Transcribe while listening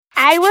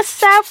Hey,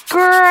 what's up,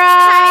 girl?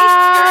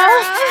 Hi,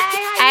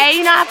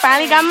 Hey, I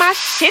finally got my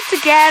shit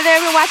together.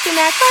 Been watching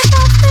that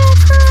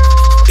Twerkout,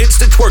 girl. It's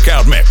the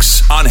Twerkout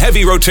mix on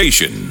heavy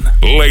rotation.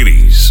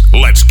 Ladies,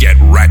 let's get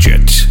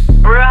ratchet.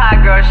 Real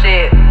hot girl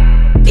shit.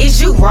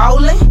 Is you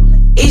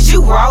rolling? Is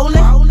you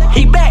rolling?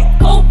 He back.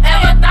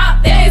 Whoever thought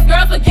that his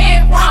girls would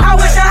get wrong? I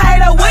wish I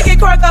had a wicked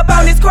quirk up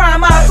on this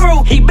crime all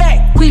through. He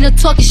back. Queen of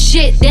talking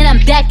shit, then I'm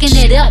backing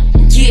it up.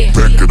 Yeah.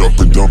 Back it up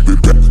and dump it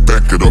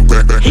back it up,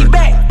 back. He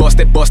back.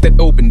 Bust it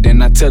open,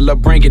 then I tell her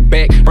bring it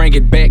back, bring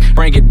it back,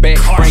 bring it back,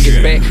 bring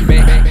it back.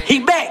 He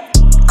back.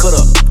 Cut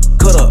up,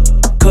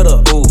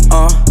 ooh,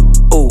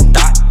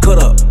 dot, cut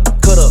up,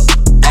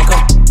 back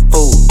up,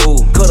 ooh,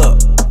 cut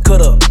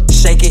up,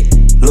 shake it,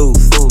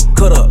 loose, ooh,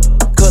 cut up,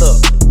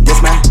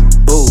 that's my,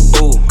 ooh,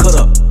 cut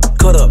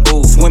up,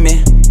 ooh,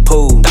 swimming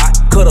pool, dot,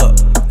 cut up,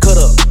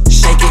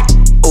 shake it,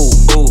 ooh,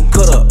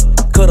 cut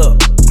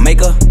up,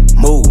 make a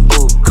move,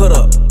 ooh, cut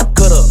up.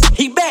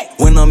 He back.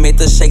 When I'm at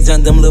the shake,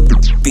 John, them little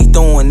be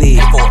throwing it.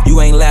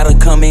 You ain't allowed to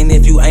come in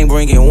if you ain't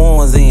bringing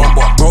ones in.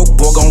 Broke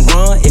boy gon'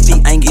 run if he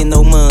ain't getting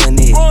no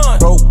money.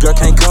 Broke girl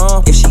can't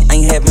come if she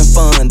ain't having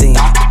fun then.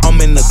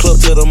 I'm in the club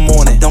till the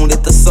morning, don't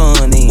let the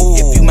sun in.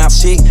 If you my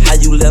chick, how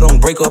you let them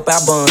break up our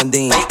bond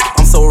then?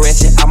 I'm so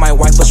ratchet, I might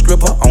wipe a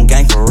stripper on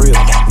gang for real.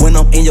 When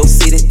I'm in your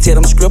city, tell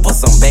them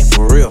strippers I'm back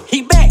for real.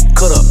 He back.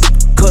 Cut up,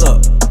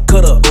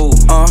 ooh,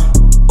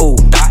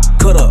 dot,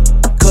 cut up,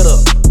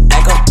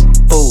 back up,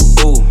 ooh,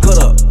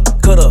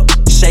 cut up,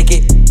 shake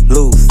it,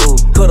 loose, ooh,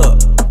 cut up,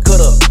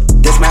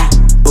 that's my,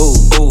 ooh,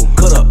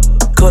 cut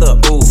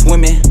up, ooh,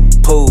 swimming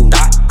pool,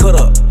 dot, cut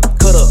up,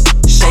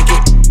 shake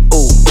it,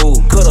 ooh,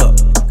 cut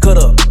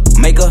up,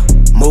 make a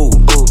move,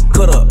 ooh,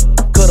 cut up.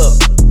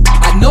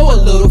 I know a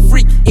little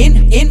freak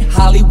in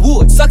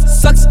Hollywood,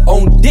 sucks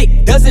on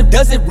dick, does it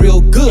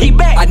real good. He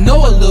back. I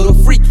know a little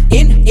freak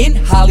in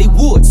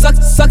Hollywood,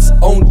 sucks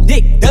on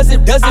dick, does it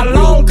real good. A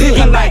long dick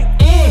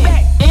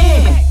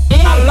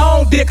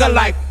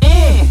alike.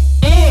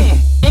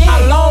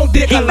 A long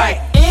dick alike.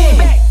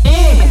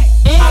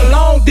 A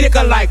long dick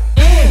alike.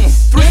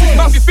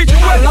 365 feature.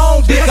 A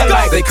long dick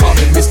alike. They call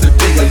me Mr.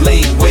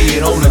 Ding-a-ling,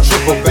 weighing on a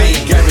triple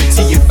bang.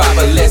 Guarantee you 5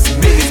 or less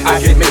minutes, I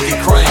can make it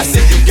crank. I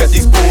see you got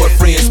these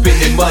boyfriends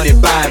spending money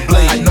buying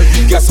bling. I know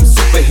you got some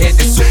super head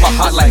that's super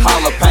hot like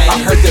jalapeno. I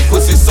heard that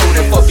pussy so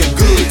that fucking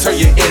good, turn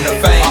you into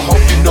fame. I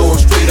hope you know I'm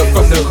straight up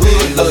from the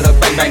hood, love the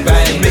bang bang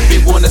bang. Make me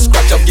wanna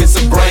scratch up, get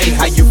some brain.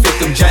 How you fit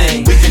them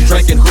Jane? We can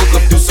drink and hook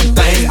up, do some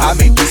things. I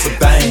may do some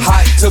things.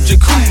 Hot tub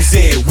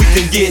jacuzzi, we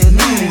can get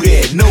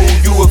nude. Know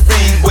you a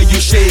fiend where you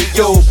shake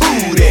your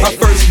booty. My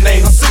first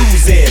name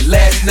Susan,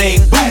 last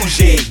name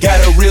Bougie.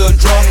 Got a real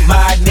drunk,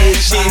 my neck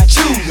shit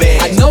chew me.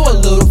 I know a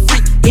little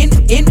freak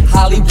in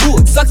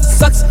Hollywood,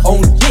 sucks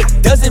on dick,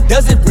 does it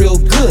real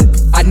good.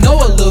 I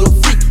know a little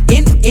freak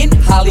in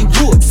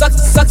Hollywood,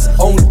 sucks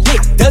on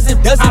dick, does it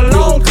real good. A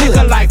long dick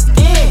alike.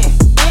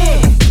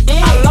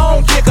 A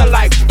long dick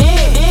alike.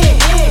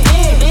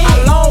 A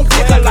long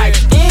dick alike.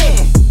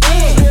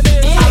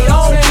 A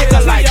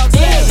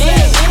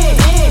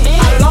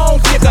long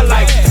dick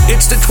alike.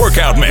 It's the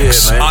Twerkout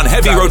mix on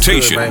heavy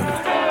rotation. Good,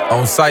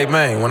 on site,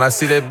 man. When I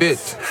see that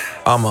bitch,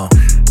 I'ma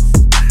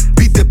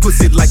beat that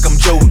pussy like I'm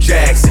Joe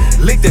Jackson.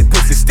 Lick that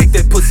pussy, stick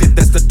that pussy,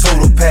 that's the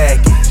total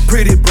package.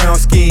 Pretty brown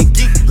skin,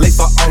 geek, late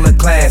for all the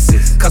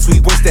classes. Cause we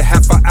wasted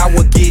half an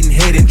hour getting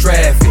hit in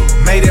traffic.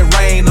 Made it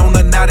rain on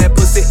her, now that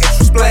pussy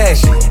extra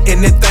splashy.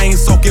 And that thing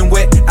soaking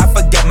wet, I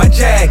forgot my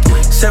jacket.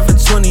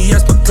 720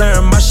 yes, but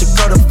clearing my shit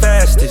go the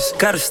fastest.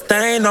 Got a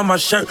stain on my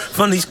shirt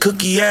from these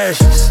cookie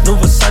ashes. New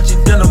Versace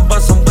denim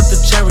bustin' with the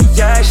cherry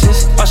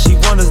ashes. All she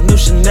want is new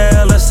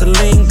Chanel and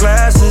Celine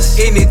glasses.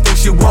 Anything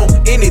she want,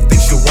 anything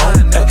she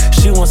want.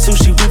 She want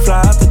sushi, we fly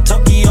out to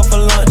Tokyo for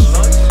lunch.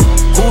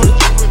 Who the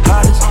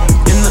hottest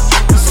in the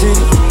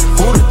city?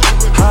 Who the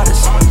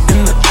hottest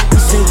in the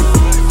city?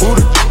 Who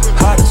the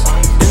hottest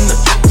in the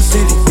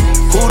city?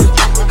 Who the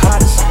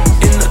hottest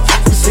in the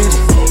city?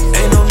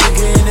 Ain't no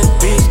nigga in this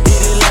bitch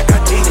did it like I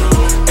did it.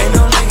 Ain't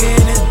no nigga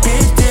in this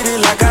bitch did it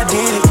like I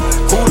did it.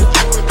 Who the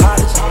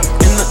hottest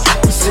in the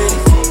city?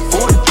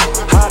 Who the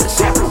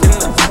hottest in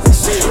the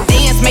city?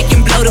 Dance, make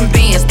him blow them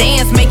bands.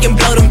 Dance, make him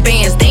blow them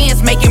bands. Dance,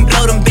 make him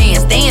blow them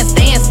bands. Dance,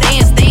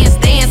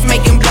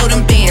 make him blow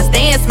them bands.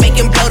 Dance, make him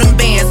blow them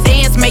bands.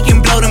 Dance, make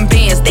him blow them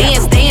bands.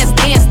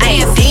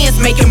 Dance,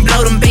 make him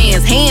blow them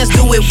bands. Hands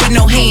do it with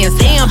no hands.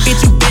 Damn,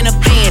 bitch, you been a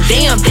fan.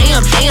 Damn.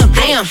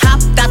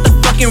 Hopped out the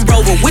fucking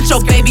Rover with your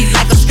baby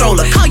like a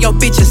stroller. Call your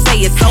bitch and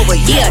say it's over.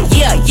 Yeah.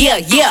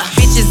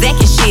 Bitches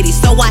acting shitty,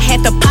 so I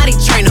had to potty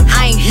train them.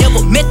 I ain't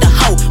never met the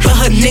hoe, but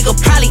her nigga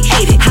probably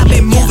ate it. I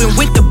been moving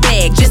with the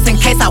bag just in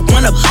case I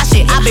wanna buy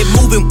shit. I been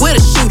moving with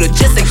a shooter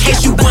just in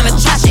case you wanna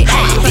try shit.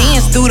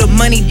 Dance through the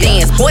money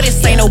dance. Boy,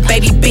 this ain't no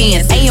baby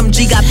Benz.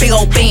 AMG got big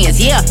old bands.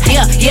 Yeah.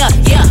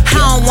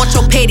 I don't want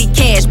your petty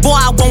cash. Boy,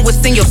 I want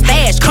what's in your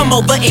stash. Come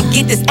over and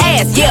get this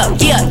ass. Yeah.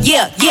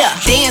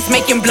 dance,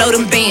 make him blow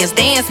them bands,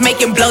 dance, make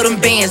him blow them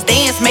bands,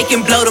 dance, make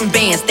him blow them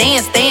bands,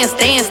 dance, dance,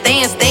 dance,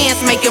 dance,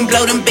 dance, make him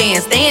blow them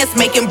bands, dance,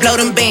 make him blow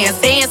them bands,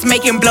 dance,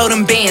 make him blow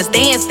them bands,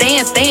 dance,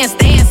 dance, dance,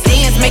 dance,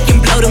 dance, make him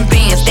blow them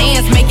bands,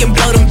 dance, make him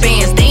blow them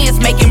bands, dance,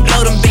 make him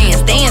blow them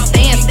bands, dance,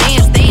 dance,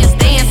 dance, dance,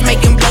 dance, make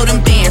him blow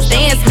them bands,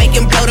 dance, make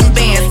him blow them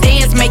bands,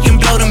 dance, make him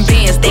blow them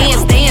bands,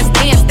 dance, dance,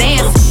 dance,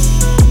 dance.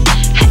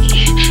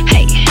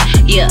 Hey, hey,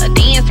 yeah,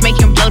 dance, make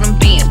him blow them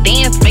bands,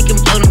 dance, make him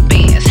blow them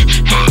bands.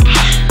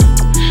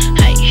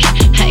 Hey,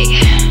 hey,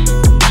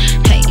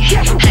 hey,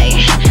 hey,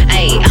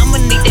 hey, I'ma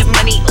need that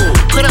money, ooh,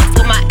 put up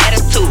for my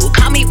attitude,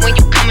 call me when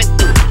you coming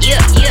through,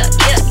 yeah, yeah,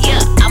 yeah,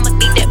 yeah, I'ma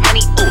need that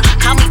money, ooh,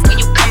 call me when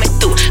you coming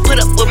through, put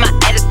up with my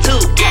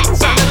attitude.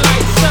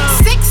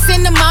 6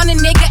 in the morning,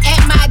 nigga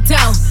at my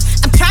door,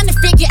 I'm trying to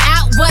figure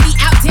out what he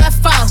out there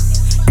for.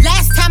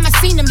 Last time I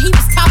seen him, he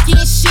was talking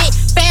shit.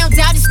 Found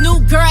out his new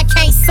girl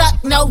can't suck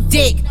no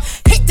dick.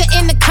 Hit the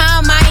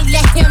intercom, I ain't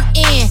let him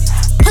in.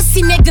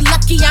 Pussy nigga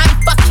lucky I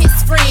ain't fuck his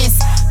friends.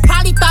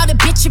 Probably thought a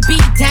bitch would be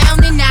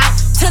down and out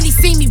till he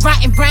see me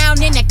riding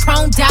round in that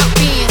chromed out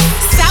Benz.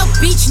 South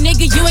Beach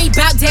nigga, you ain't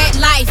bout that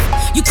life.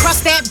 You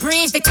cross that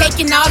bridge, they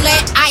taking all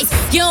that ice.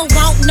 You don't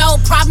want no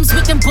problems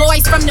with them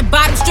boys from the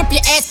bottom. Strip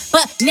your ass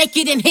butt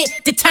naked and hit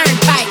the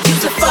turnpike.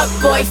 You's a fuck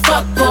boy,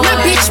 fuck boy. My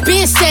bitch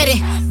been said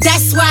it.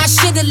 That's why I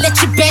should've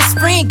let your best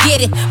friend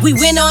get it. We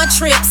went on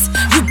trips,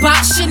 you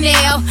bought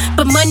Chanel,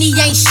 but money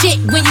ain't shit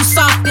when you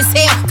soft as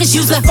hell. Cause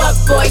you's a fuck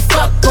boy,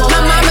 fuck boy.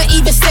 My mama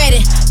even said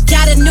it.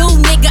 Got a new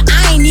nigga,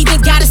 I ain't even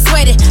gotta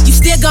sweat it. You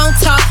still gon'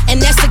 talk, and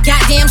that's a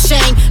goddamn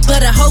shame.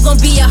 But a hoe gon'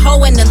 be a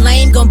hoe, and the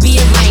lame gon' be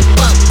a lame.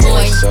 Fuck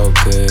boy. So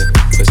good,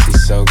 pussy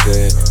so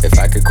good. If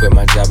I could quit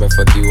my job and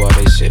fuck you all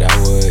this shit, I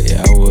would, yeah,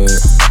 I would.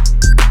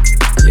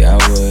 Yeah,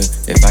 I would.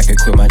 If I could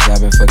quit my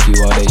job and fuck you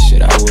all that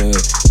shit, I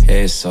would.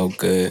 Head so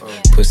good,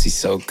 pussy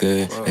so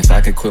good. If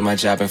I could quit my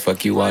job and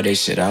fuck you all that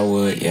shit, I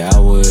would. Yeah, I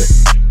would.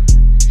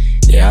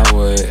 Yeah, I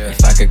would.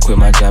 If I could quit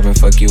my job and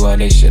fuck you all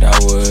that shit, I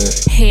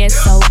would. Head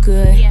so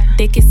good,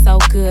 dick is so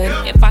good.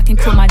 If I can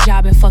quit my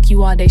job and fuck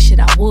you all that shit,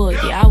 I would.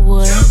 Yeah, I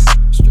would.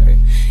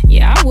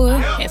 Yeah, I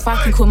would. If I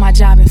can quit my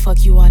job and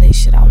fuck you all that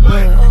shit, I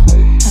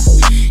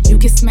would. You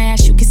can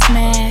smash, you can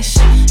smash.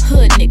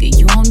 Hood nigga,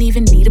 you don't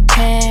even need a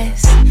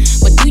pass.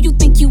 But do you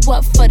think you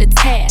up for the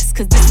task?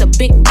 Cause this a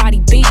big body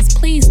Benz,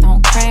 please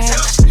don't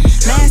crash.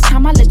 Last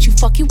time I let you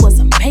fuck, it was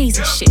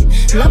amazing shit.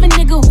 Love a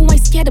nigga who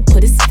ain't scared to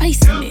put his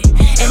face in it.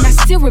 And I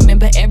still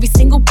remember every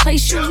single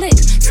place you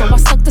licked. So I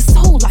sucked the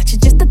soul out you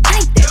just to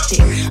take that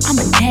dick. I'm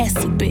a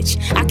nasty bitch,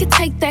 I can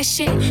take that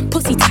shit.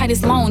 Pussy tight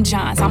as Long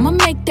Johns, I'ma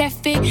make that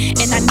fit.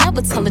 And I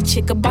never tell a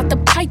chick about the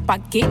pipe I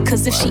get.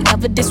 Cause if she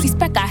ever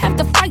disrespect, I have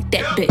to fight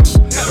that bitch.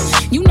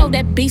 You know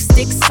that beef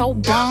stick so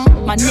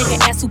bomb. My nigga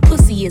asked who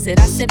pussy is it,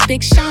 I said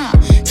Big Sean.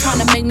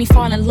 Tryna make me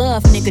fall in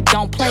love, nigga,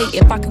 don't play.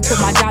 If I can quit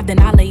my job, then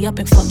I lay up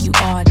and fuck you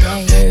all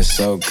day. Yeah, it's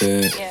so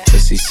good,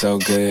 pussy so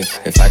good.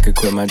 If I could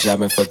quit my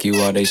job and fuck you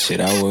all that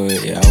shit, I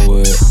would, yeah, I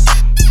would.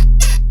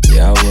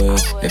 Yeah, I would.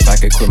 If I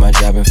could quit my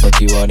job and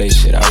fuck you all that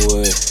shit, I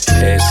would.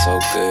 Yeah, it's so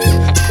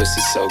good,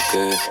 pussy so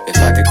good. If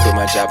I could quit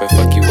my job and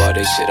fuck you all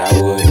that shit, I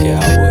would, yeah,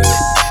 I would.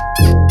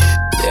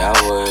 Yeah,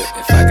 I would.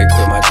 If I could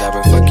quit my job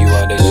and fuck you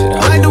all that shit, I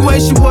would. Like the way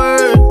she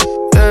work,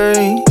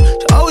 yeah.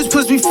 She always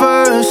puts me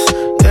first,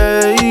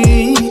 yeah.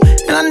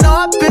 And I know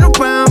I've been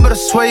around, but I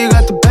swear you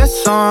got the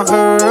best on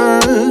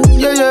earth,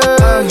 yeah,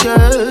 yeah,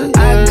 yeah.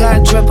 I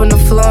got drip on the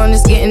floor and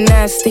it's getting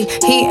nasty.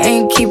 He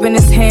ain't keeping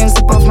his hands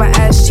up off my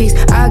ass cheeks.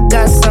 I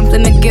got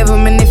something to give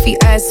him, and if he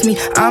asks me,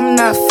 I'm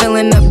not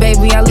feeling up,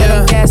 baby, I let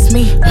him gas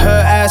me.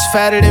 Her ass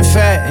fatter than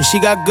fat, and she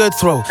got good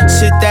throw.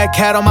 Sit that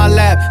cat on my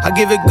lap, I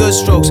give it good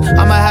strokes.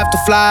 I might have to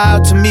fly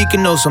out to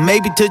Mykonos, or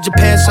maybe to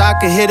Japan so I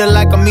can hit her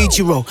like a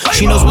Michiro.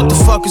 She knows what the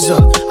fuck is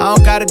up, I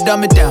don't gotta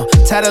dumb it down.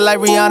 Tatted like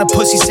Rihanna,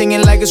 pussy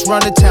singing like it's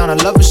run to town. I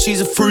love her,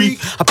 she's a freak.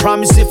 I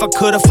promise if I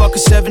could, I'd fuck her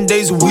 7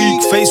 days a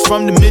week. Face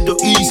from the Middle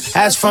East,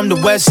 ass from the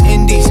West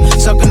Indies.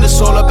 Sucking the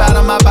soul up out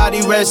of my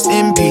body, rest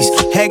in peace.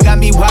 Head got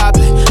me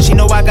wobbling, she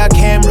know I got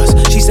cameras.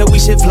 She said we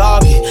should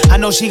vlog it, I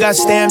know she got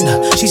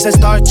stamina. She said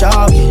start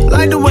jogging.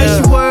 Like the way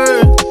she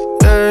work,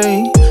 yeah.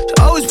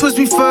 She always puts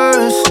me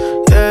first,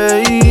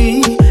 yeah.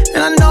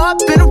 And I know I've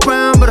been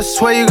around, but I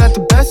swear you got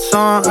the best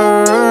on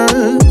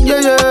earth, yeah,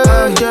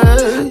 yeah,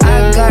 yeah.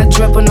 I got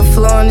drip on the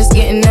floor and it's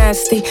getting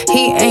nasty.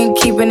 He ain't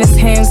keeping his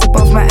hands up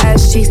off my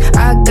ass cheeks.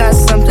 I got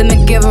something to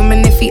give him,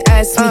 and if he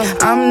asks me,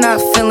 I'm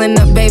not feeling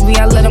up, baby,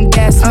 I let him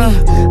gas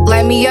me.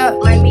 Light me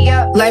up, light me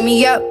up, light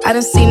me up. I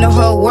done seen the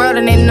whole world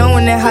and they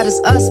knowing that hot as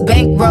us.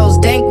 Bank rolls,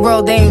 dank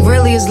roll, they ain't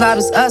really as loud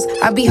as us.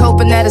 I be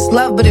hoping that it's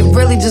love, but it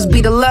really just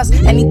be the lust.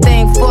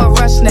 Anything for a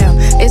rush now.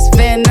 It's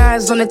Van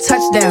Nuys on the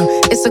touchdown.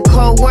 It's a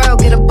cold world,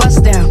 get a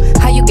bust down.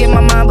 How you get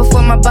my mind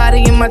before my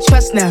body and my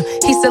trust now?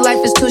 He said life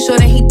is too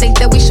short and he think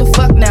that we should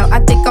fuck now. I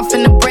think I'm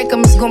finna break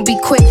him, it's gonna be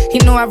quick. He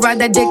know I ride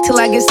that dick till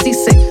I get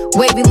seasick.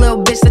 Wavy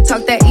little bitch that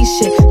talk that E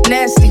shit.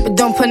 Nasty, but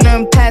don't put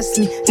nothing past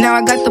me. Now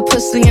I got the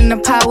pussy and the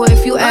power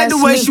if you ask me. Like the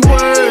way she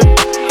work,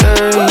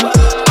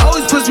 yeah.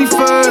 Always puts me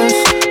first,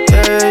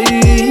 yeah.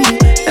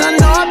 And I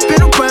know I've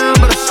been around,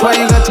 but I swear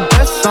you got the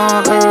best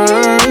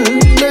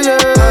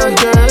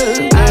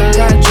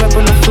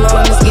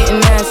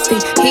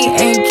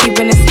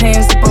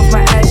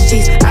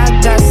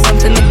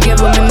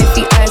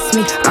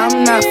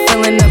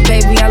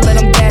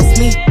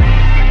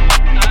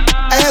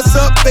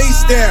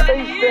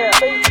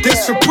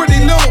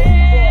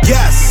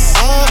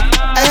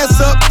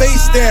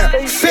down.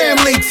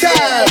 Family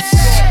ties.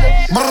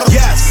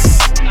 Yes.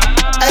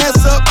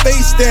 Ass up,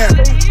 face down.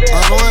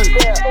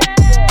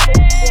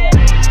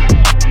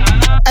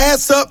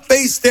 Ass up,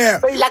 face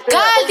down. Like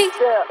Cardi.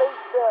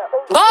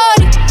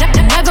 Body.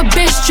 Never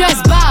been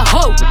stressed by a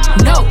hoe.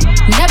 No.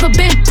 Never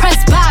been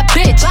pressed by a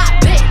bitch.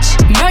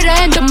 Murder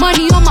and the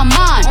money on my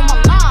mind.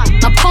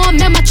 My palm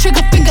and my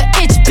trigger finger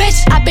itch,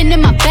 bitch. I been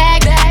in my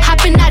bag,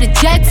 hopping out of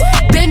jets.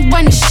 Been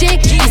running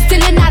shit, and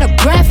stealing out of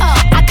breath.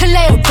 I could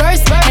lay a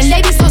verse, and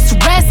ladies on to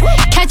rest.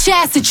 Catch your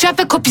ass in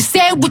traffic, hope you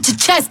say it with your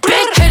chest,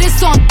 bitch. Hit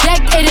it on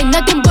deck, it ain't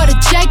nothing but a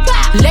check.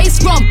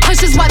 Lace run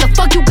pushes, why the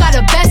fuck you got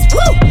a vest?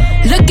 Woo!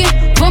 Looking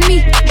for me,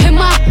 hit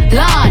my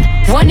line.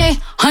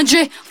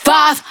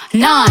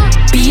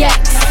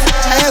 1-800-59-BX.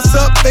 Ass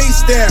up,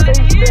 face down.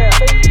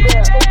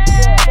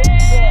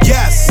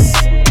 Yes.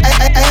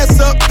 Ass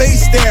up,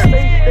 face down.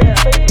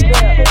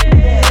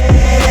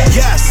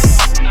 Yes.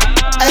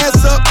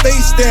 Ass up,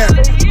 face down.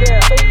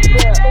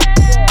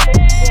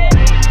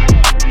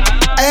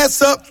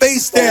 Ass up,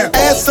 face down.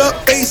 Ass up,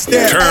 face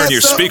down. Turn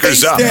your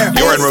speakers up.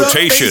 You're in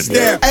rotation.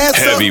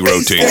 Heavy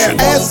rotation.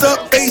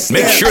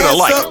 Make sure to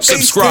like,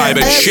 subscribe,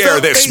 and share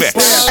this mix.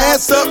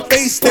 Ass up,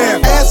 face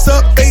down. Ass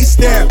up, face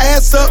down.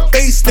 Ass up,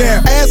 face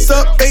down. Ass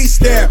up, face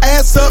down.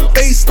 Ass up,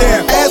 face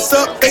down. Ass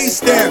up, face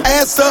down.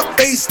 Ass up,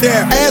 face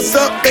down. Ass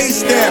up,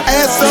 face down.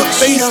 Ass up,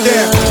 face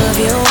down.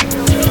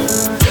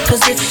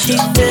 Cause if she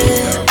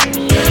did,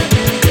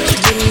 she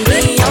wouldn't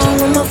be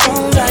on my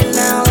phone right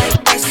now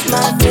like that's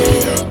my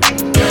dick.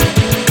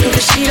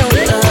 Cause she don't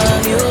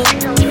love you.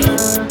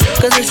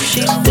 Cause if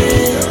she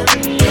did,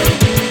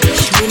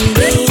 she wouldn't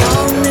be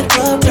on the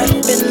club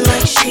rapping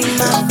like she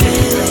my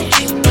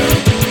bitch.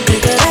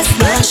 Nigga, that's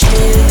my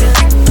shit.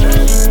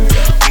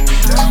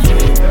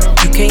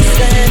 You can't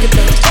stand it,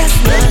 but that's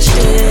my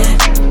shit.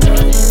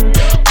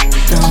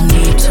 Don't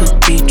need to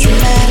be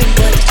dramatic,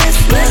 but that's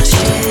my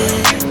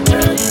shit.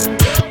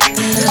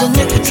 Little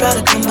nigga try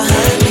to come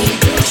behind me.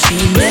 She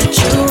met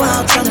you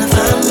out tryna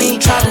find me.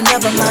 Try to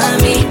never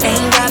mind me.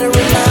 Ain't gotta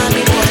remind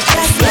me, boy,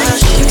 that's my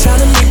shit. You try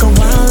to make a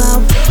wild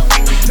out.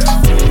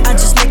 I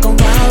just make a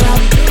wild out.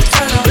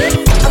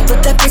 I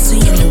put that pussy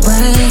in the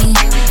rain.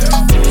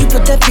 You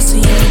put that pussy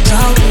in the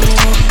drought.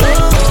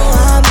 Oh,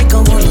 I make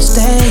her wanna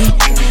stay.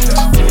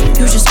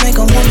 You just make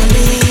her wanna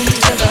leave.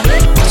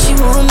 She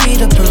want me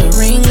to put a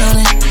ring on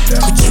it,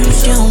 but you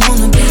don't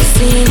wanna be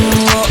seen.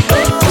 We've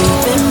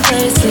been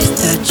places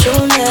that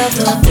you'll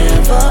never,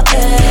 ever,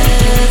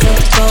 ever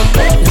go.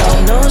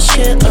 No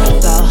shit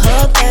about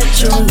her that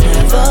you'll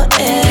never,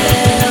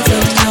 ever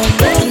know.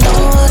 I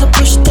know how to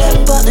push that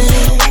button.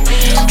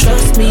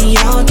 Trust me,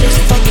 y'all just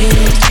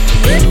fucking.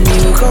 And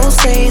you gon'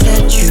 say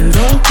that you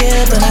don't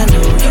care, but I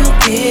know you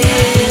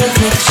give.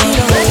 If she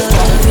don't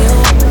love you,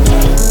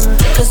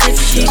 cause if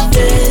she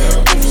did,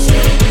 she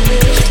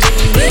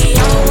wouldn't be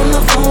on my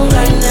phone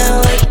right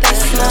now like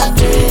that's my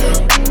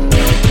dick.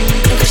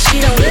 Cause she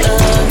don't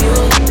love you.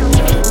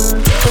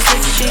 Cause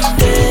if she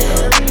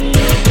did,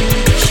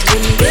 she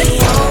wouldn't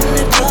be on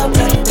the club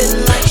rapping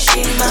like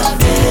she my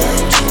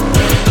bitch.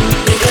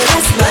 Nigga,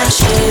 that's my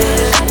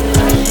shit.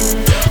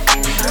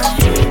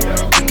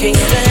 You can't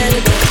stand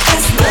it, but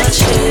that's my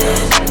shit.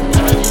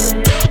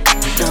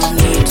 Don't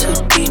need to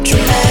be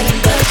dramatic,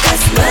 but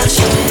that's my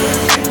shit.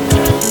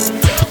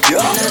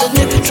 Little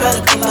nigga try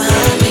to come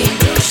behind me.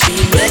 She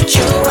met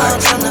you out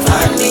tryna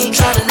find me.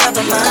 Try to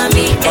never mind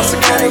me. Ain't gotta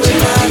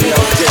remind me,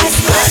 but that's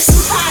my shit.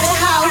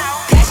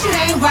 That shit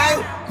ain't work.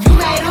 You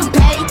made him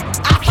pay.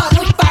 I fucked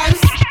him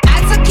first. I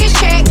took his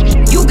check.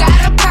 You got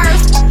a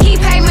purse. He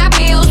paid my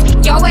bills.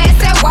 Your ass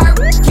at work.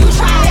 You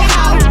tried it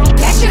out.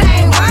 That shit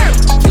ain't work.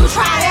 You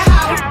tried it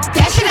out.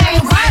 That shit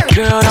ain't work.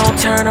 Girl, don't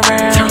turn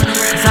around.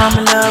 Cause I'm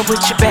in love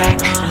with your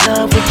back. In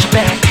love with your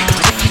back.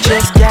 If you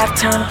just gotta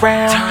turn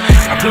around,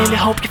 I really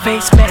hope your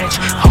face match.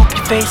 Hope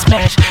your face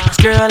match. Cause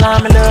girl,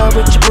 I'm in love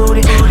with your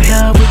booty. In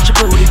love with your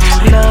booty.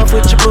 In love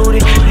with your booty.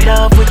 In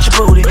love with your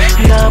booty.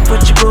 In love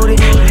with your booty.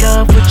 In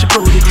love with your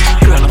booty.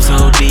 Girl, I'm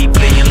so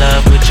deeply in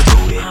love with your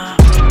booty.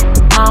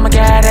 Mama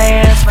got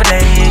ass for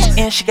days,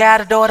 and she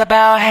got a daughter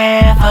about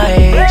half her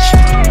age.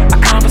 I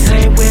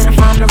conversate with her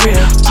from the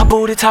real. Her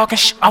booty talking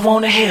shit I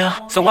wanna hear.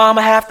 So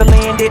I'ma have to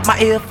lend it my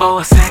ear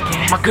for a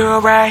second. My girl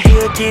right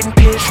here getting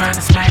pissed, trying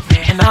to smack me.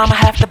 And I'ma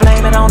have to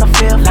blame it on the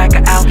feel like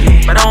an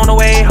outlet. But on the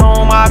way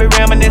home, I'll be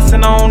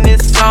reminiscing on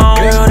this song.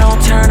 Girl, don't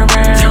turn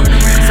around,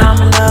 cause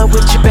I'm in love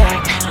with your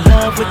back. In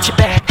love with your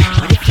back.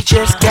 But if you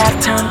just gotta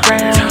turn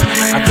around,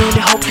 I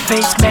really hope your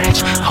face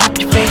match. Hope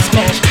your face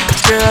match.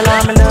 Cause girl,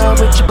 I'm in love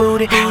with your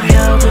booty. In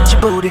love with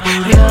your booty.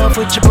 In love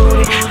with your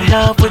booty. In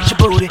love with your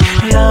booty.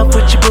 In love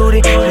with your booty.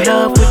 In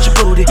love with your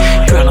booty.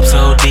 Girl, I'm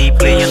so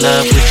deeply in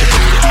love with your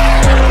booty.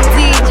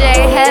 DJ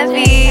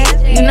Heavy,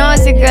 you know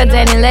it's your girl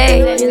Danny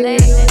Lay.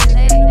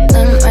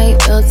 Them right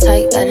real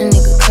tight, let a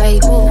nigga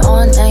crave.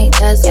 All night,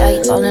 that's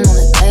right, falling on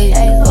the day.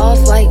 Off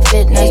white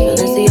fit, nice, but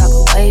let's see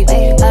y'all can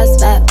wave. Last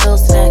fat, bill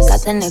snack, got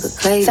got that nigga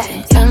crazy.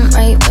 Come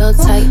right real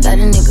tight, got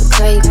a nigga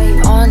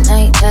crazy. All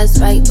night, that's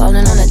right,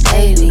 ballin' on a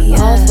daily.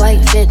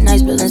 Off-white fit,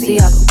 nice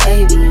Balenciaga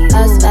baby.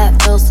 That's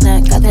fat, real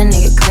snack, got that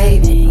nigga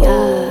craving.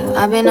 Ooh,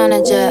 I been on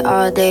a jet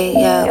all day,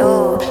 yeah,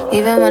 ooh.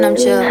 Even when I'm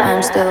chill,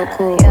 I'm still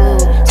cool,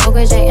 ooh. Smoke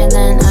a J and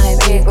then I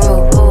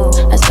regroup,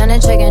 ooh. I spend a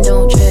check and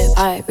don't trip,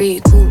 I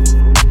recoup,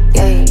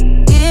 yeah.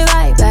 Get it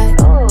right back,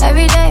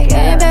 every day,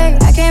 getting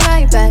paid, I can't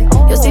write back.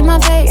 You'll see my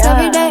face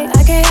every day,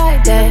 I can't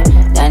hide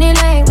that. Danny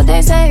Lane, what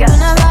they say when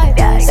I ride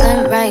back.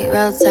 Slim right,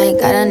 real tight,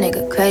 got a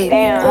nigga craving.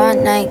 All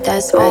night,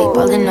 that's right,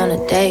 ballin' on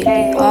a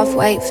daily.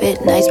 Off-white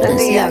fit, nice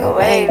Balenciaga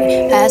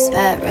baby. Pass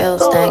fat, real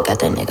snack, got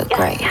that nigga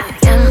craving.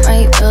 Slim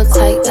right, real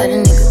tight, got a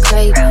nigga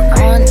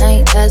craving. All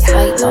night, that's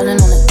right, ballin'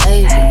 on a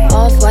daily.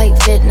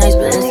 Off-white fit, nice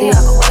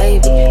Balenciaga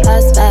baby.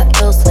 Pass fat,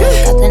 real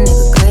snack, got that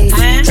nigga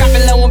craving. Drop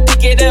it low and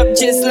pick it up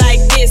just like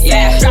this.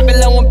 Yeah. Drop it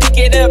low and pick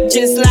it up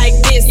just like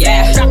this.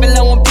 Yeah. Drop it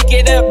low and pick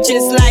it up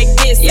just like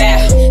this.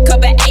 Yeah.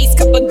 Cup of Ace,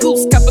 cup of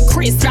Goose, cup of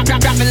Chris. Drop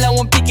it low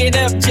and pick it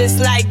up just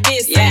like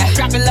this. Yeah.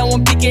 Drop it low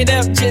and pick it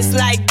up just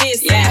like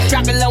this. Yeah.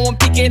 Drop it low and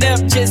pick it up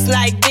just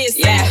like this.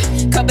 Yeah.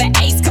 Cup of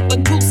Ace, cup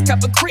of Goose,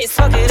 cup of Chris.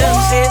 Fuck it up,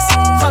 sis.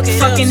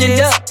 Fucking it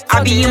up.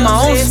 I be in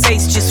my own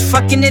space, just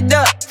fucking it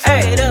up.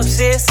 Hey,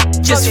 sis.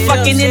 Just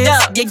fucking it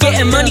up. You're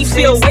getting money,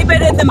 feel way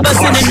better than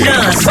busting a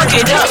nut. Fuck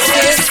it up,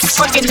 sis.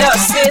 Fucking up,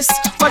 sis.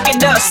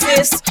 Fucking up,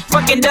 sis.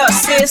 Fucking up,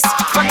 sis.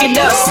 Fucking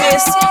up,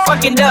 sis.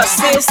 Fucking up,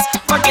 sis.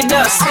 Fucking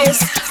up,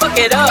 sis. Fuck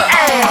it up.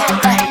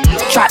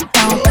 Drop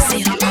down, bust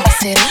it up.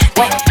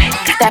 Wait,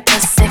 that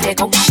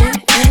Pacific Ocean.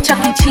 Chuck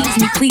E. Cheese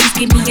me, please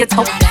give me a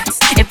toe dance.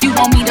 If you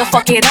want me to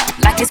fuck it up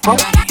like it's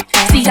broken.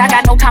 See, I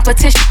got no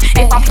competition.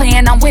 If I'm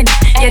playing, I'm winning.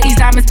 Yeah, these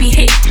diamonds be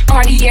hit.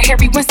 Cartier,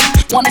 Harry Winston.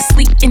 Wanna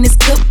sleep in this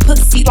good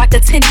pussy like a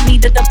tenant.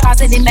 Need a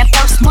deposit in that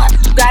first month.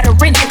 You gotta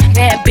rent it.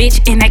 Bad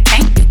bitch, and that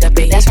can't be the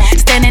bitch. Right.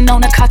 Standing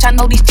on the couch, I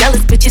know these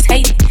jealous bitches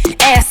hate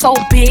it. Ass so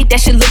big,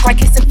 that shit look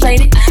like it's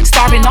inflated.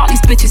 Starving all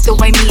these bitches the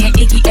way me and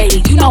Iggy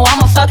ate. You know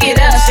I'ma fuck it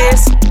up,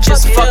 sis.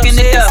 Just fucking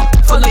it up.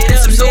 Full up in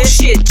some new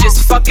shit,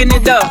 just fucking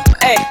it up.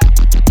 Hey.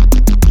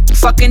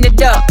 Fucking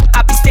it up.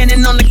 I be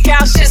standing on the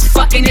couch, just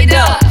fucking it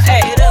up.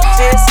 Hey,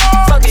 sis,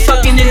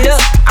 fucking it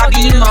up. I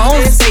be in my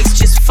own space,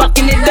 just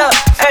fucking it up.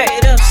 Hey,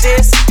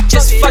 sis,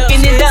 just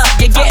fucking it up.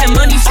 You're getting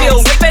money,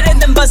 feel way better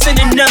than busting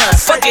a nut.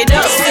 Fuck it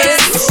up,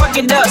 sis. Fuck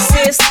it up,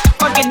 sis.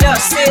 Fuck it up,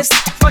 sis.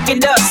 Fuck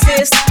it up,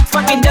 sis.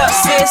 Fuck it up,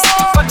 sis.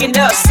 Fuck it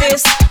up,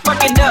 sis.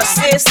 Fuck it up,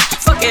 sis.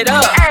 Fuck it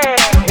up.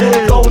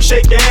 Hey, gon'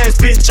 shake your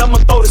ass, bitch. I'ma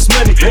throw this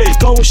money. Hey,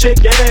 gon'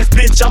 shake your ass,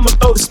 bitch. I'ma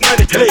throw this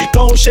money. Hey,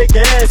 gon' shake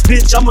your ass,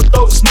 bitch. I'ma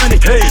throw this money.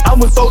 Hey,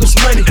 I'ma throw this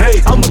money.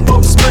 Hey, I'ma throw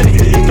this money.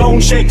 Hey,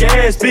 gon' shake your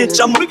ass, bitch.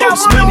 I'ma throw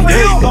this money.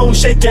 Hey, gon'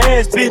 shake your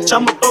ass, bitch.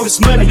 I'ma throw this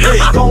money. Hey,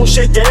 gon'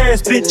 shake your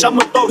ass, bitch.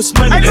 I'ma throw this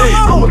money. Hey,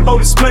 I'ma throw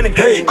this money.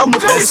 Hey, I'ma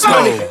throw this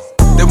money.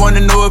 They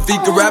wanna know if he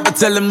can rap, I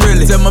tell him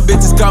really. Tell my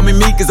bitches call me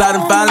cause I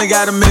done finally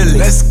got a million.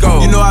 Let's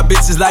go. You know how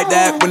bitches like to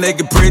act when they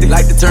get pretty.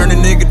 Like to turn a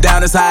nigga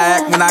down, that's how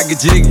I act when I get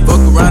jiggy. Fuck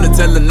around and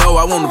tell her no,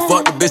 I wanna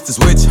fuck the bitch to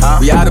switch.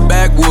 We out of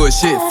backwoods,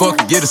 shit, fuck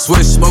it, get a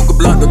switch. Smoke a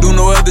blunt, don't do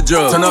no other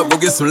drugs. Turn up, go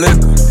get some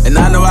liquor. And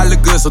I know I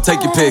look good, so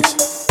take your picture.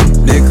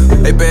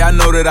 Nigga, hey babe, I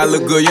know that I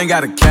look good, you ain't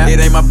got a cap. It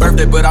ain't my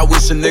birthday, but I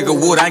wish a nigga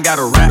would, I ain't got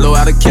a rap. Blow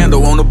out a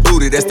candle on the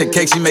booty, that's the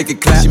cake, she make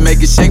it clap. She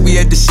make it shake, we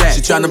at the shack.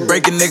 She tryna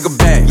break a nigga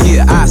back.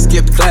 Yeah, I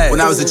skipped class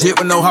when I was a jit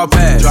with no hall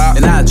pass.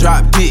 And I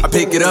drop dick, I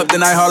pick it up,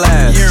 then I haul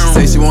ass.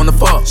 She say she wanna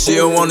fuck, she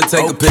don't wanna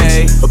take a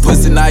picture. A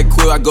pussy night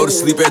quill, I go to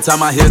sleep every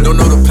time I hit her. Don't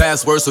know the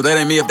password, so that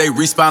ain't me if they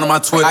respawn on my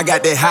Twitter. I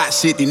got that hot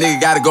shit, these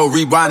niggas gotta go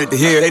rewind it to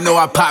hear. They know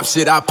I pop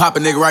shit, I pop a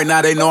nigga right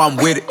now, they know I'm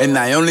with it. And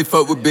I only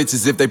fuck with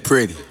bitches if they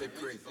pretty.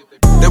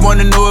 They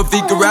wanna know if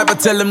he can rap, I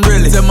tell him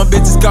really. Tell my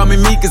bitches call me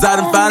cause I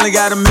done finally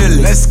got a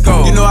million. Let's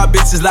go. You know how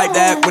bitches like to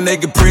act when they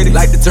get pretty.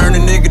 Like to turn a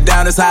nigga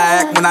down, that's how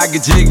I act when I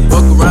get jiggy.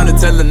 Fuck around and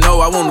tell her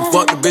no, I wanna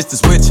fuck the bitch to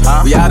switch.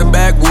 We out of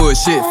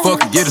backwoods, shit,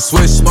 fuck it, get a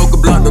switch. Smoke a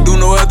blunt, don't do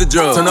no other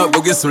drugs. Turn up,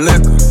 go get some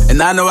liquor.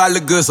 And I know I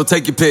look good, so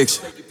take your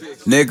picture,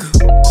 nigga.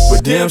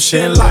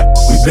 Redemption like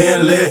we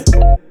been lit.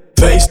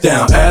 Face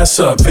down, ass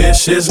up,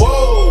 vicious.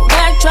 Whoa.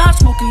 Backdrop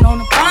smoking on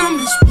the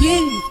bottomless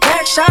weed.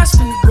 Back shots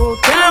finna go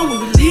down when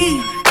we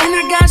leave. And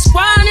I got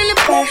squad in the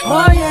back,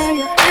 oh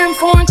yeah, yeah. And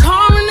foreign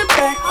car in the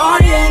back, oh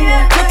yeah,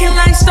 yeah. Looking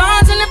like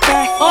stars in the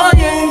back, oh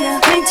yeah, yeah.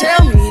 Can't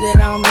tell me that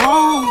I'm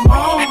wrong,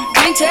 wrong.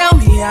 Can't tell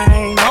me I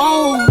ain't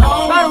on,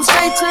 no. Bottom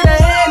straight to the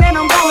head and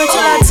I'm going till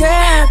I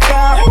tap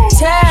out,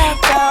 tap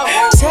out,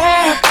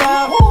 tap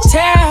out,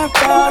 tap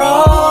out.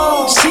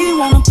 Oh, she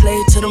wanna play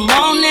till the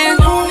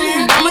morning.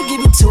 I'ma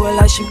give it to her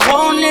like she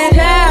want it.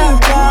 Tap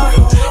out,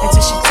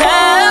 until she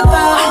tap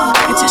out,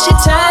 until she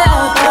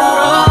tap out.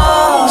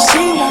 Oh,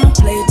 she wanna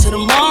play till the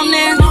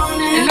morning,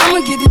 and I'ma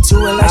give it to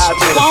her like she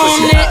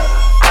want it.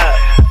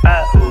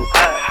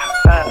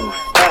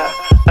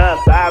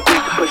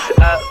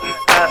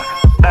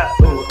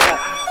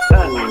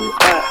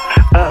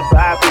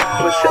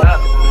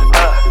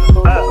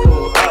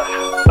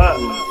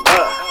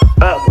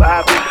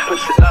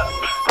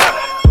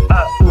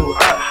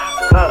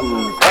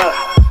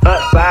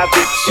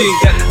 She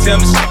ain't got to tell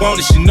me she want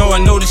it, she know I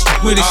know that she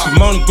with it. She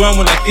moaning, grown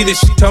when I get it.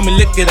 She told me,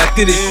 lick it, I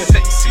did it.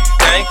 Sexy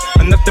thing,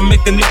 enough to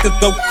make a nigga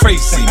go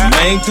crazy.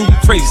 Man, do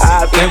crazy.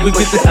 Then we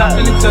get the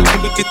stopping and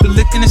touching, we get the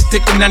licking and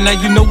sticking. Now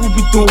you know what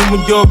we doing when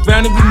you're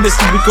around and we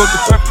missing. We go to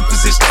perfect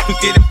positions, we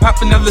get it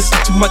popping. Now listen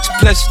too much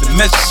pleasure. The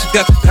message, you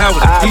got the power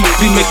to beat.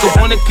 We make her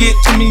wanna get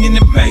to me in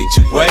a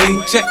major way.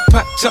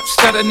 Jackpot jump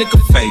shot, a nigga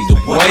fade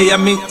away. I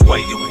mean,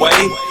 way away.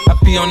 I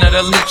be on that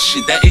elite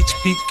shit, that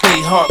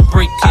HBK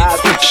heartbreak kid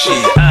freak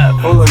shit.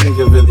 All a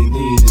nigga really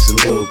need is a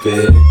little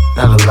bit.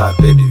 Not a lot,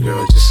 baby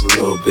girl, just a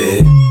little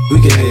bit.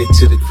 We can head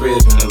to the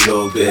crib in a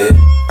little bit.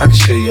 I can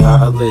show you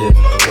how I live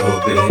in a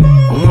little bit.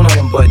 I wanna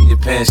unbutton your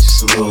pants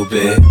just a little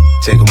bit.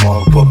 Take them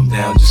off, pull them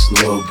down just a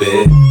little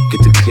bit.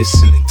 Get the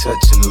kissing and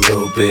touching a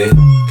little bit.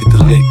 Get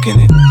the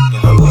licking it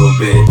in a little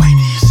bit. Wait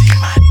till you see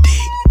my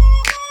dick.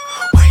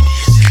 Wait till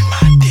you see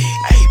my dick.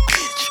 Hey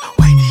bitch,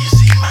 wait till you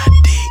see my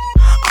dick.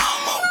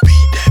 I'ma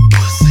beat that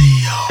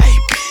pussy up. Hey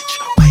bitch,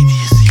 wait till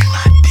you see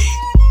my dick.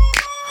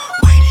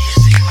 Wait till you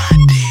see my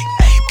dick.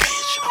 Hey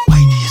bitch,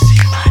 wait till you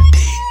see my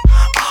dick.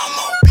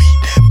 I'ma beat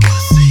that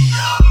pussy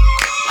up.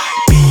 Like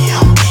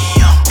bam,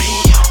 bam,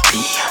 bam, bam, bam,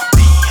 bam,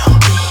 bam,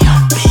 bam, bam,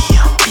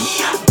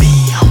 bam,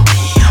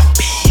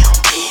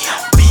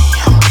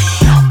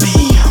 bam,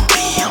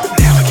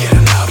 bam,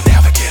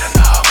 bam, bam,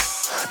 bam.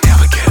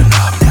 Never get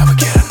enough, never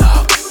get enough, never get enough, never get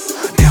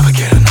enough, never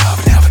get enough,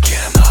 never get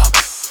enough,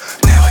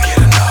 never get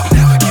enough,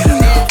 never get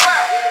enough.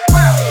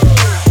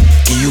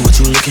 Give you what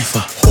you looking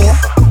for.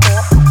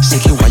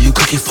 Sick it while you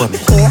cooking for me.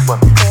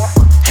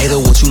 Hater,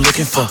 what you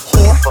looking for?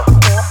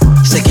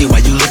 Sick it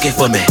while you looking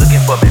for me.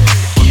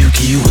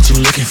 Give you what you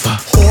looking for.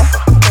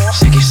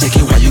 Sick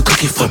it while you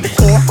cooking for me.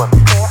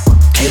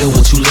 Hater,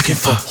 what you looking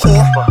for?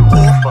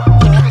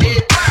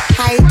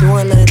 How you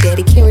doing, little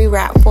daddy? Can we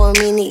rap for a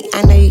minute?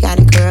 I know you got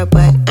a girl,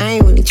 but I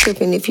ain't really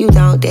tripping. If you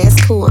don't, that's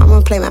cool. I'm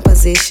gonna play my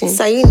position.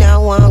 So you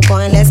know where I'm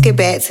going. Let's get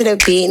back to the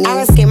business. I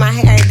was getting my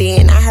hair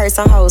done. I heard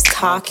some hoes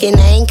talking.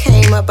 They ain't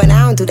came up, but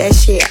I don't do that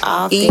shit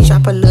often.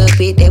 Eavesdrop a little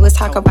bit. They was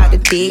talk about the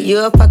dick. You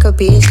a fuck a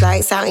bitch,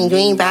 lights out and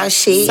green about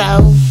shit. So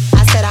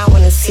I said I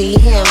wanna see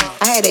him.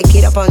 I had to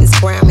get up on this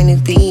gram in the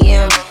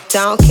DM.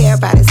 Don't care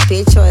about his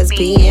bitch or his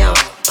BM.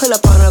 Pull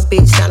up on a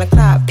bitch 9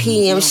 o'clock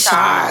PM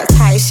sharp.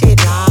 Tight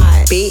shit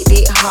line. Big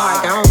dick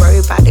hard. Don't worry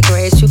about the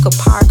grass. You could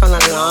park on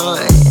the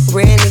lawn.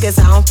 Real niggas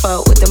I don't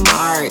fuck with the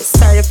marks.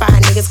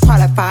 Certified niggas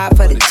qualified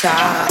for the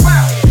job.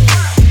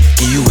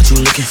 Give you what you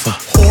looking for.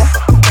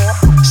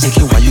 Sick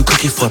it while you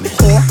cooking for me.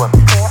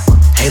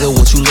 Hater,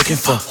 what you looking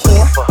for?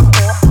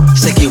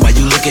 Sick it while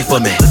you looking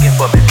for me.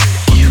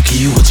 Give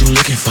you what you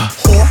looking for.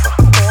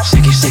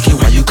 Sick it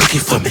while you cooking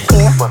for me.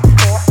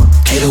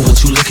 Hater, what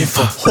you looking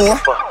for?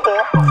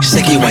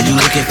 Sick it while you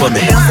looking for me.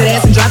 Bounce that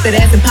ass and drop that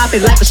ass and pop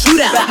it like a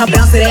shootout. I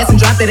bounce that ass and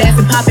drop that ass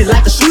and pop it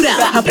like a shootout.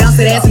 I bounce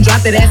that ass and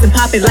drop that ass and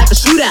pop it like a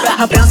shootout.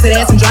 I bounce that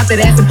ass and drop that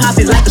ass and pop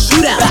it like a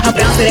shootout. I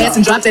bounce that ass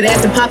and drop that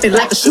ass and pop it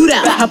like a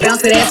shootout. I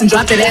bounce that ass and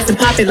drop that ass and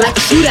pop it like a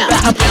shootout.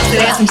 I bounce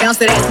that ass and bounce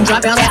that ass and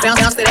drop bounce that ass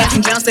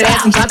and bounce that ass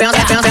and drop bounce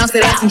that ass and bounce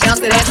that ass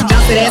and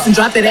bounce that ass and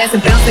drop that ass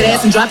and bounce that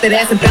ass and drop that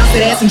ass and bounce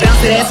that ass and bounce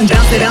that ass and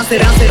bounce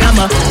that ass and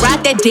I'ma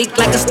ride that dick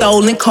like a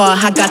stolen car.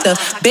 I got the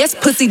best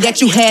pussy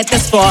that you had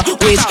thus far.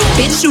 Which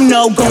bitch you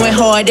know going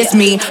hard, it's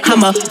me.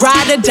 I'm a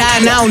ride or die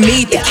and I don't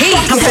need the key.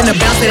 I'm finna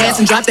bounce that ass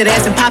and drop that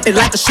ass and pop it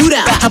like a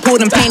shootout. I pull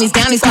them panties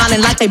down, he's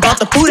smiling like they bought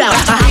the food out.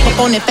 I hop up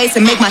on their face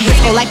and make my hips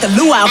go like a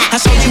luau. I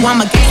showed you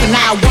I'm a gangster,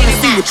 now I wanna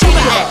see what you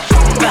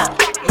got.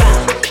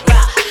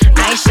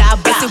 I ain't shy,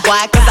 busy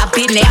wide, cause I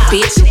been that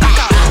bitch.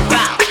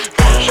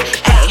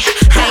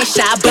 I ain't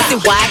shy, busy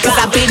wide, cause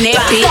I been that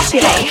bitch.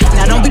 Hey,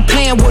 now don't be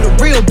playing with a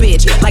real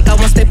bitch. Like I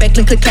won't step back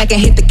and click clack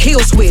and hit the kill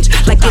switch.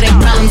 Like it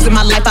ain't problems in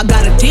my life I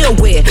gotta deal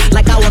with.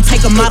 Like I won't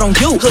take them out on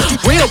you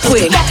real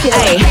quick.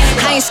 Hey,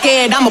 I ain't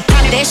scared, I'ma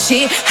pop that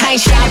shit. I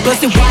ain't shy,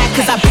 busy wide,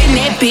 cause I been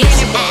that bitch.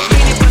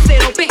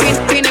 I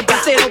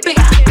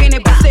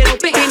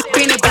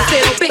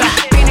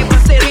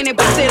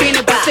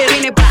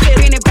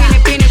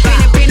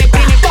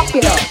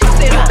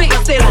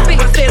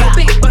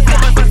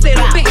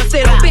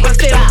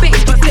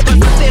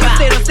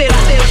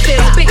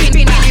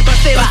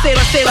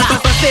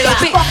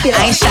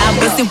ain't shy,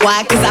 bustin'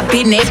 wide, cause I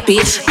been that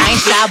bitch. I ain't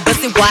shy,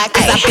 bustin' wide,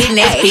 cause I been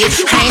that bitch.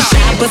 I ain't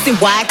shy, bustin'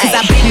 wide, cause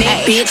I been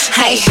that bitch.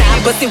 I ain't shy,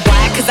 bustin'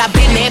 wide, cause I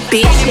been that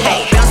bitch.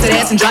 Hey, bounce that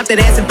ass and drop that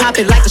ass and pop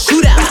it like a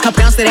shootout. I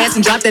bounce that ass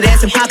and drop that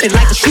ass and pop it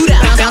like a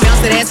shootout.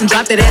 Bounce that ass and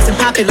drop that ass and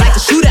pop it like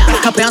a shootout.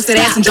 I bounce that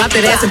ass and drop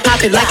that ass and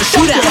pop it like a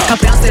shootout. I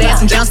bounce that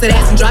ass and bounce that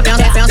ass and drop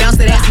bounce that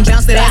ass and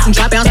bounce that ass and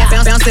drop bounce that ass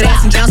and bounce that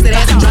ass and drop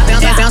bounce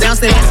that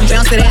ass and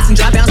bounce that ass and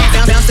drop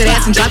bounce that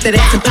ass and drop that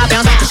ass and pop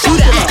bounce like a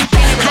shootout.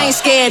 I ain't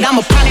scared,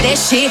 I'ma pop that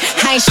shit.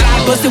 I ain't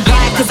shy, bustin'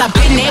 wide, cause I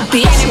been that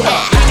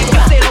bitch.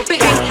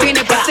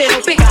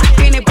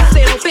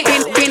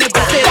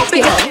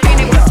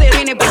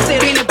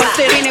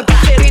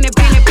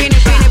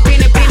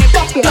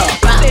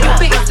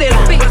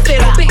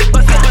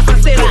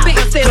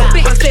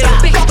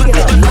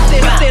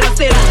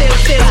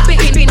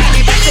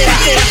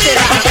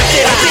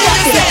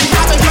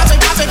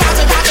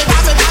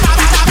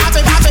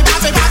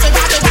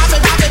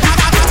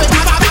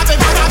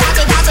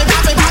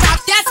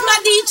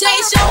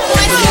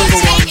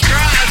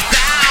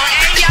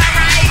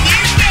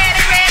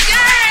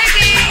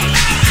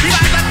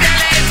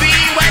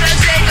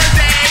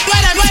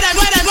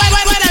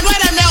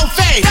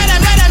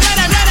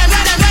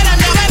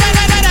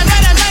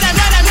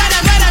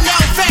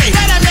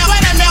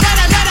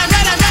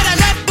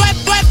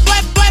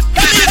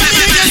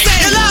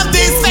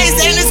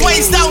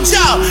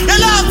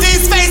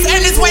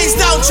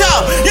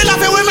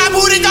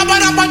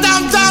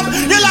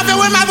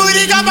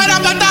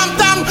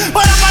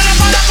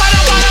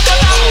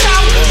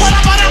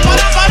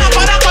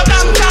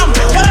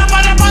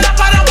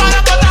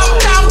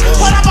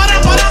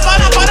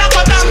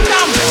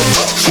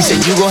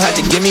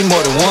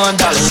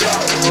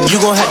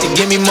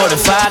 give me more than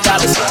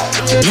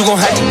 $5. You gon'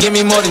 have to give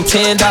me more than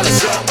 $10.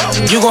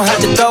 You gon' have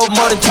to throw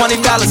more than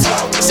 $20.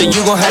 So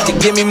you gon' have to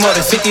give me more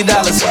than $50.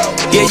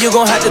 Yeah, you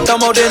gon' have to throw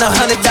more than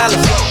 $100.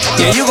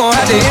 Yeah, you gon'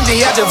 have to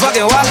empty out your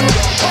fucking wallet.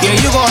 Yeah,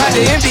 you gon' have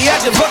to empty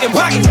out your fucking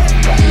pocket.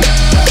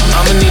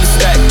 I'ma need a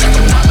stack.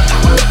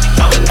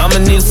 I'ma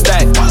need a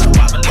stack.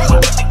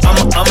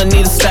 I'ma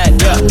need a stack.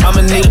 Yeah,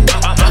 I'ma need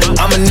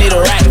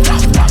a rack.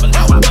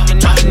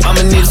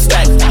 I'ma need a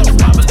stack.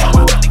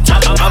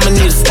 I'ma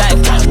need a stack.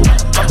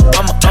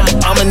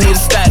 I'ma need a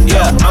stack.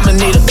 Yeah, I'ma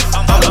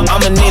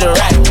need a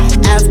rack.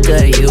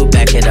 After you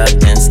back it up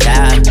in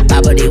style,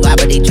 wobbly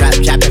drop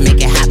and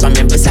make it hop. I'm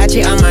in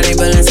Versace, I'm on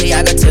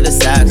Balenciaga to the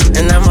socks,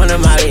 and I'm on a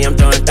Molly, I'm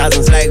throwing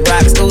thousands like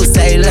rocks. Who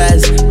say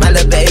less? My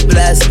little baby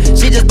blessed.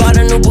 She just bought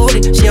a new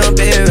booty, she on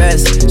bed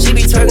rest. She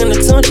be twerking the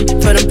Tunchi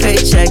for them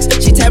paychecks.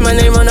 She tap my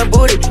name on her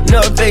booty,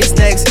 no face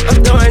next.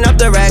 I'm throwing up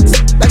the racks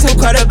like some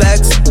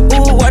quarterbacks.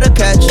 Ooh, what a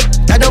catch!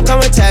 That don't come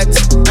with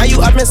tax. Now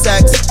you up in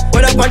sacks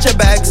with a bunch of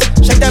bags.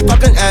 Shake that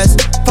fucking ass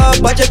for a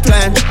budget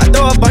plan. I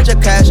throw a bunch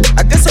of cash.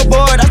 I get so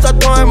bored, I start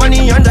throwing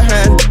money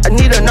underhand. I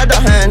need another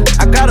hand.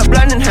 I got a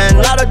blending hand,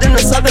 louder than a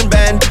southern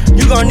band.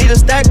 You gon' need a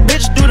stack,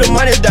 bitch, do the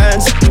money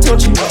dance. Don't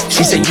you?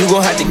 She said you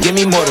gon' have to give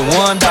me more than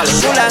 $1.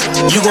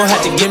 You gon' have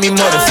to give me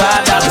more than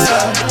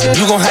 $5.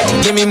 You gon' have to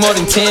give me more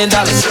than $10.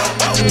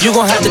 You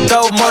gon' have to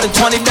throw more than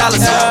 $20.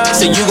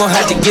 So you gon'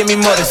 have to give me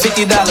more than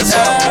 $50.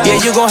 Yeah,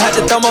 you gon' have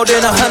to throw more than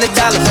 $100.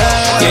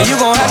 Yeah, you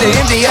gon' have to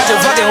empty out your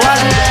fucking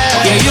wallet.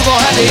 Yeah, you gon'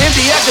 have to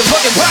empty out your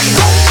fucking pocket.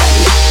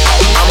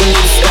 I'ma need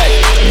a stack.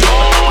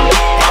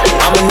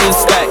 I'ma need a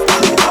stack.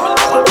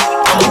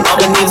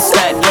 I'ma need a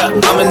stack. Yeah,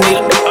 I'ma need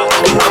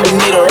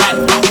a rack.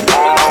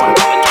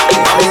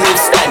 I'ma need a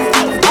stack.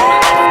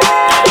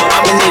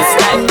 I'ma need a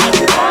stack.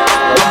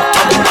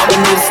 I'ma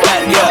need a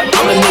stack. Yeah,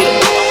 I'ma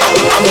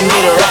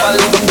need a rack.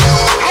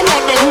 I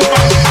like that nigga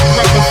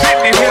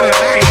representing here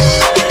tonight.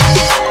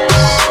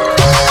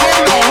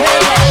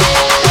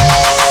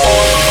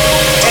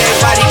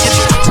 Everybody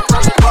just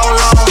roll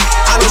on.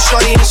 I know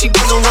shorty and she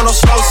doesn't want no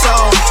slow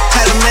song.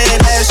 Had a man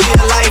last year,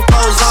 life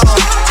goes on.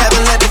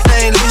 Haven't let the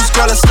thing loose,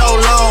 girl, in so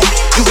long.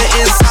 You been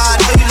inside,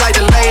 know you like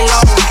to lay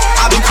low.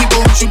 I been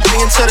peeping what you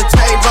bringing to the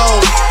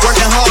table.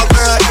 Working hard,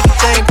 girl,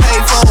 everything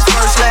paid for.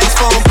 First, last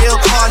phone bill,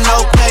 car,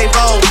 no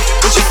cable.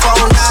 With your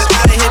phone out,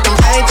 gotta hit them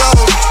angles.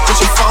 With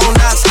your phone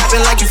out,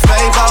 snapping like you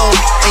Fable.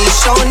 And you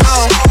showing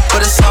off,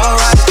 but it's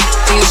alright.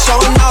 And you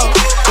showing off,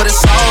 but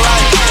it's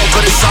alright.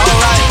 But it's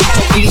alright.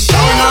 And you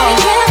showing off,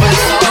 but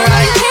it's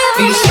alright.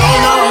 And you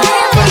showing off,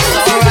 but it's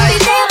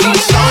alright. And you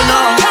showing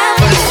off,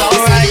 but it's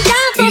alright.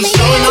 And you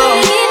showing off,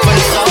 but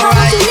it's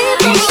alright.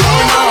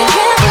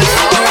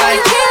 And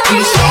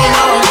you showing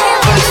off,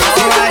 but it's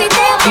alright.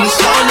 And you showing off, but it's alright. And you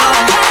showing off,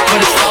 but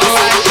it's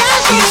alright.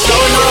 And you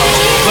showing off,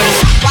 but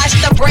it's Watch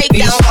the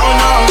breakdown.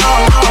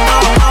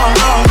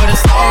 but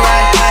it's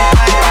alright.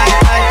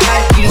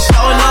 You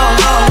showing off,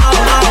 but it's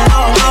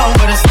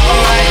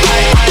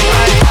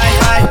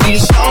alright. You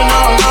showing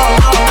off,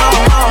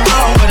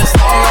 but it's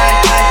alright.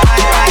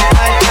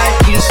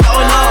 You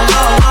showing off,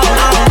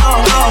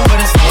 but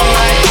it's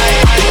alright.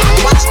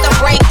 Watch the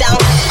breakdown.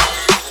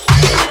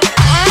 I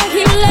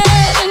keep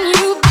letting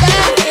you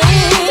back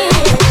in.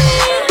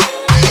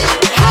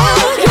 How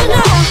can I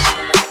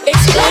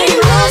explain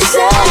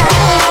myself?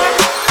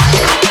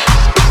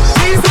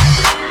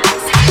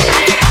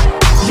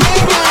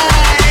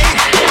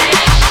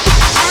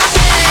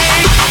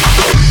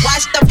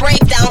 Watch the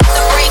breakdown.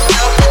 The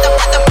breakdown.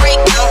 The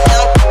breakdown.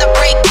 The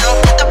breakdown.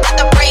 The breakdown.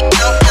 The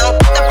breakdown.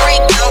 The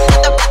breakdown.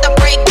 The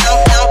breakdown. The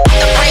breakdown.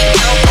 The breakdown. The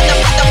breakdown.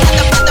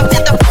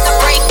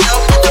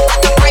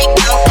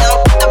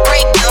 The breakdown. The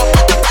breakdown.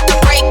 The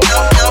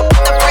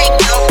breakdown. The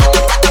breakdown.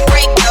 The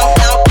breakdown.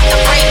 The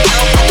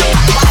breakdown.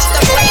 Watch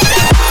the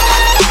breakdown.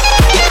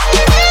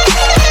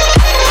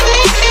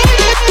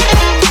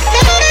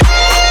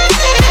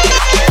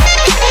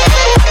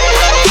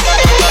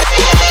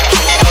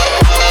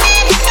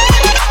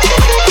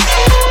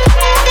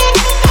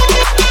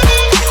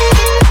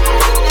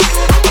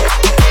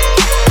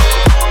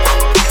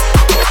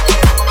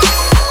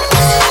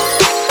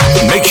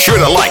 Make sure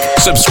to like,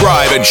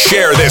 subscribe, and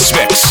share this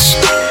mix.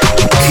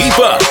 Keep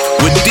up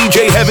with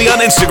DJ Heavy on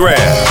Instagram.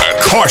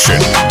 Caution,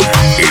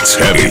 it's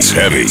heavy. It's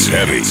heavy. It's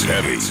heavy. It's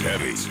heavy. It's heavy.